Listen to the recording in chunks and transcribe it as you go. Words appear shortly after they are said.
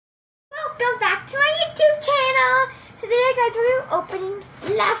welcome back to my YouTube channel. Today, guys, we're opening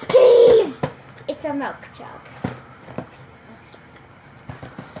Last Kitties. It's a milk jug.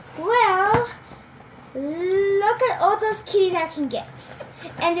 Well, look at all those kitties I can get.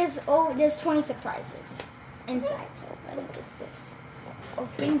 And there's 20 surprises inside. So let me get this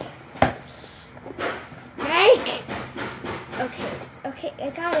opened. Mike! Okay, I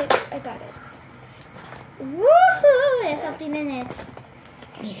got it. Woohoo! There's something in it.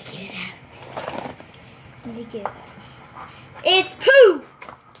 I need to get it out. It's poo!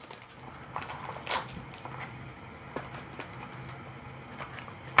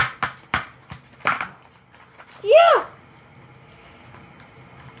 Yeah!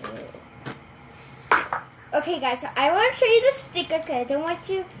 Okay, guys, so I want to show you the stickers because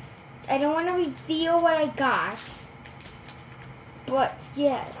I don't want to reveal what I got. But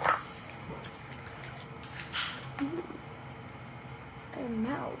yes. Got a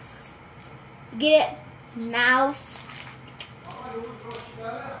mouse. Get it? Mouse.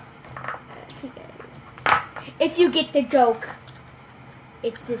 If you get the joke,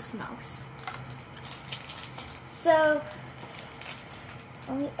 it's this mouse. So,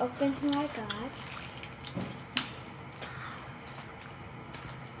 let me open who I got.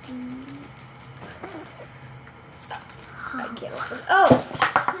 I can't open. Oh!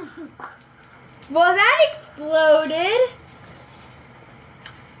 Well, that exploded.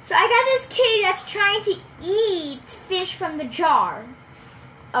 So I got this kitty that's trying to eat fish from the jar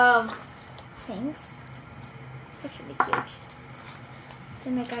of things. That's really cute.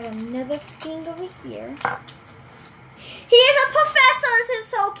 Then I got another thing over here. He is a professor. This is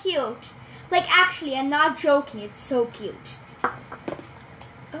so cute. Like, actually, I'm not joking. It's so cute.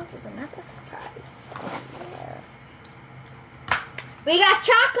 Oh, there's another surprise. There. We got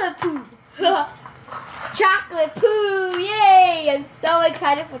chocolate poo. Chocolate poo. Yay! I'm so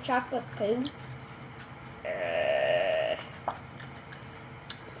excited for chocolate poo.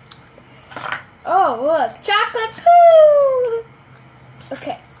 Oh, look. Chocolate poo.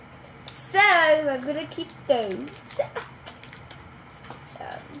 Okay. So, I'm going to keep those.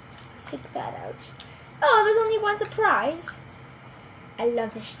 Stick that out. Oh, there's only one surprise. I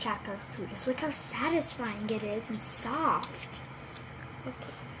love this chocolate food. Just look how satisfying it is and soft.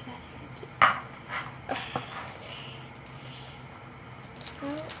 Okay,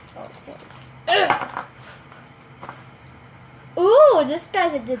 ooh, this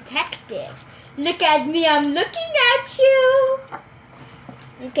guy's a detective. Look at me, I'm looking at you.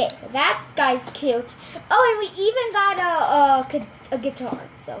 Okay, that guy's cute. Oh, and we even got a guitar,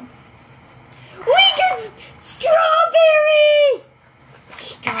 so. We get strawberry!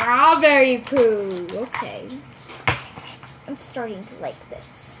 Strawberry poo. Okay. I'm starting to like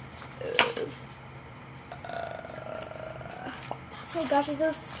this. Oh my gosh, it's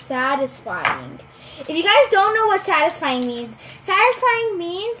so satisfying. If you guys don't know what satisfying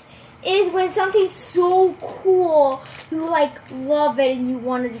means is when something's so cool, you like love it and you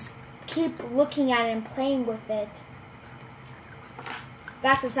want to just keep looking at it and playing with it.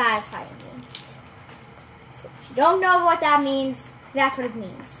 That's what satisfying means. So if you don't know what that means, that's what it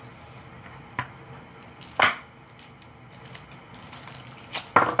means.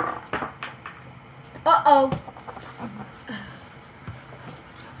 Uh-oh.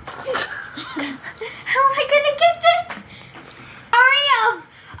 How am I gonna get this? Sorry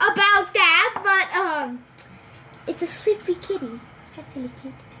about that, but it's a sleepy kitty. That's really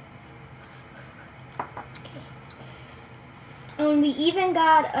cute. Okay. And we even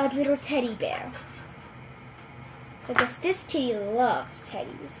got a little teddy bear. So I guess this kitty loves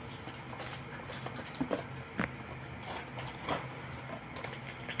teddies.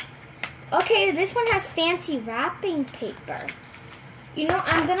 Okay, this one has fancy wrapping paper. You know,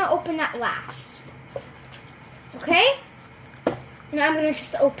 I'm gonna open that last. Okay? And I'm gonna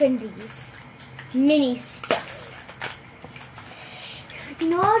just open these mini stuff. You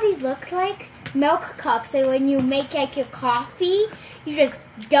know what these look like? Milk cups. So when you make like your coffee, you just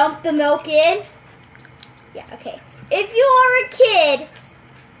dump the milk in. Yeah, okay. If you are a kid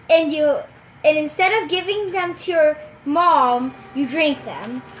and instead of giving them to your mom, you drink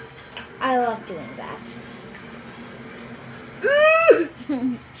them. I love doing that.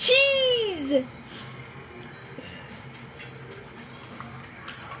 Cheese!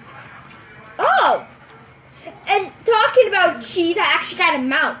 Oh! And talking about cheese, I actually got a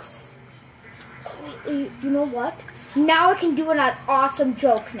mouse. Wait, you know what? Now I can do an awesome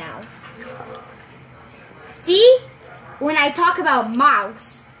joke now. See? When I talk about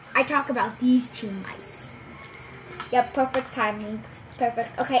mouse, I talk about these two mice. Yep, perfect timing.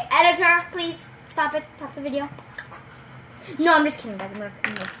 Perfect. Okay, editor, please stop it. Stop the video. No, I'm just kidding, guys. I'm gonna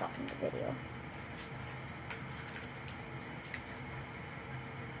stop the video.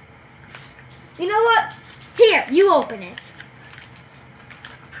 You know what? Here, you open it.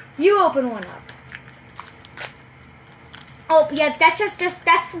 You open one up. Oh, yeah, that's just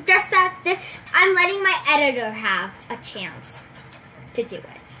that. I'm letting my editor have a chance to do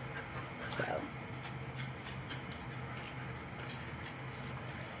it. So.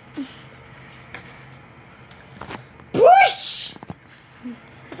 Push!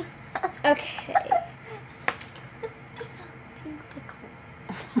 Okay.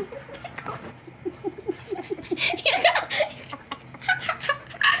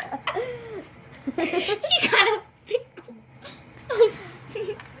 You got a pickle.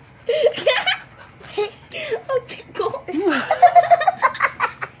 A pickle.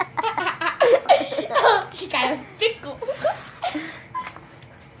 Oh, she got a pickle.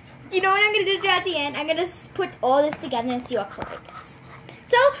 You know what I'm going to do at the end? I'm going to put all this together and see what color it gets.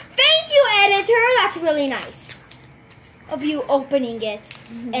 So, thank you, editor. That's really nice of you opening it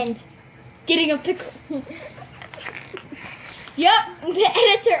and getting a pickle. Yep, the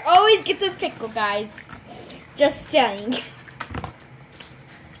editor always gets a pickle, guys. Just saying.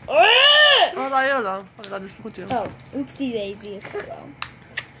 Ja, där är det. Ja, det skulle inte göra. Oh, oopsie daisy as well.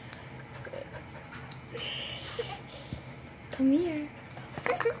 Come here.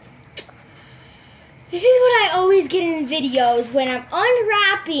 This is what I always get in videos when I'm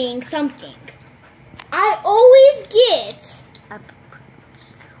unwrapping something. I always get a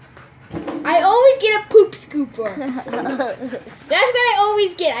poop scooper. That's what I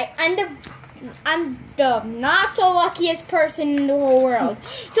always get. I'm the not so luckiest person in the whole world.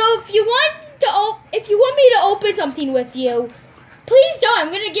 So if you want me to open something with you, please don't.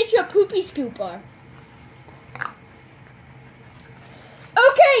 I'm gonna get you a poopy scooper.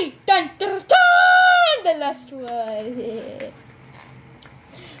 Okay, dun dun dun. The last one.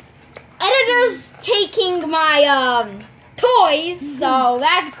 Editor's taking my toys, so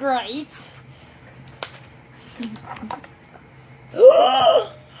that's great.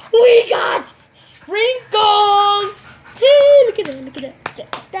 We got sprinkles! Look at that, look at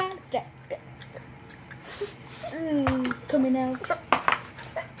that. Coming out.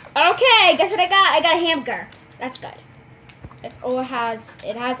 Okay, guess what I got? I got a hamburger. That's good. That's all it has.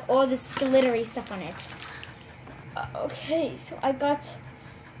 It has all this glittery stuff on it. Okay, so I got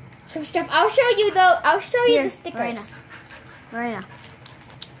some stuff. I'll show you though. I'll show you the stickers. Marina.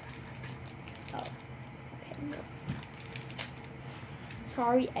 Oh, okay.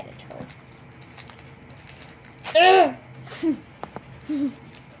 Sorry, editor.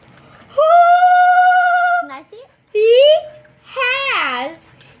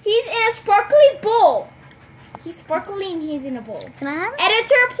 He's in a sparkly bowl. He's sparkling, he's in a bowl. Can I have it?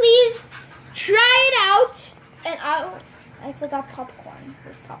 Editor, please try it out. And I forgot popcorn.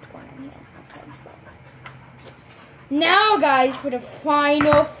 There's popcorn in here. Okay. Now, guys, for the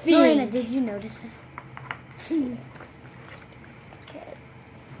final thing. Marina, did you notice this? Okay.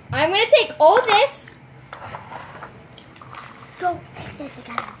 I'm going to take all this. Go mix it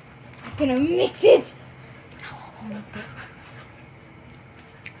together. I'm going to mix it.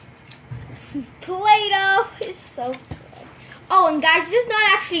 Play-Doh is so good. Oh, and guys, this is not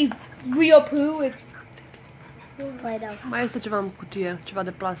actually real poo. It's Play-Doh. Mai este ceva în cutie, ceva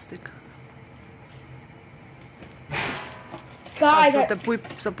de plastic. Guys,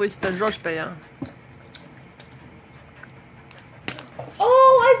 Să te joci pe ea.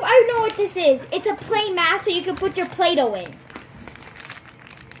 Oh, I know what this is. It's a play mat so you can put your Play-Doh in.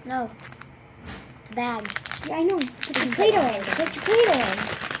 No. It's a bag. Yeah, I know. Put your Play-Doh in. Put your Play-Doh in.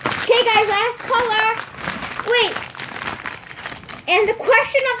 Okay, guys, last color. Wait. And the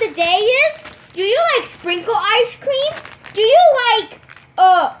question of the day is, do you like sprinkle ice cream? Do you like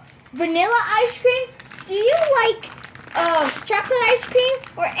vanilla ice cream? Do you like chocolate ice cream?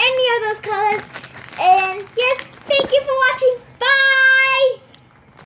 Or any of those colors? And yes,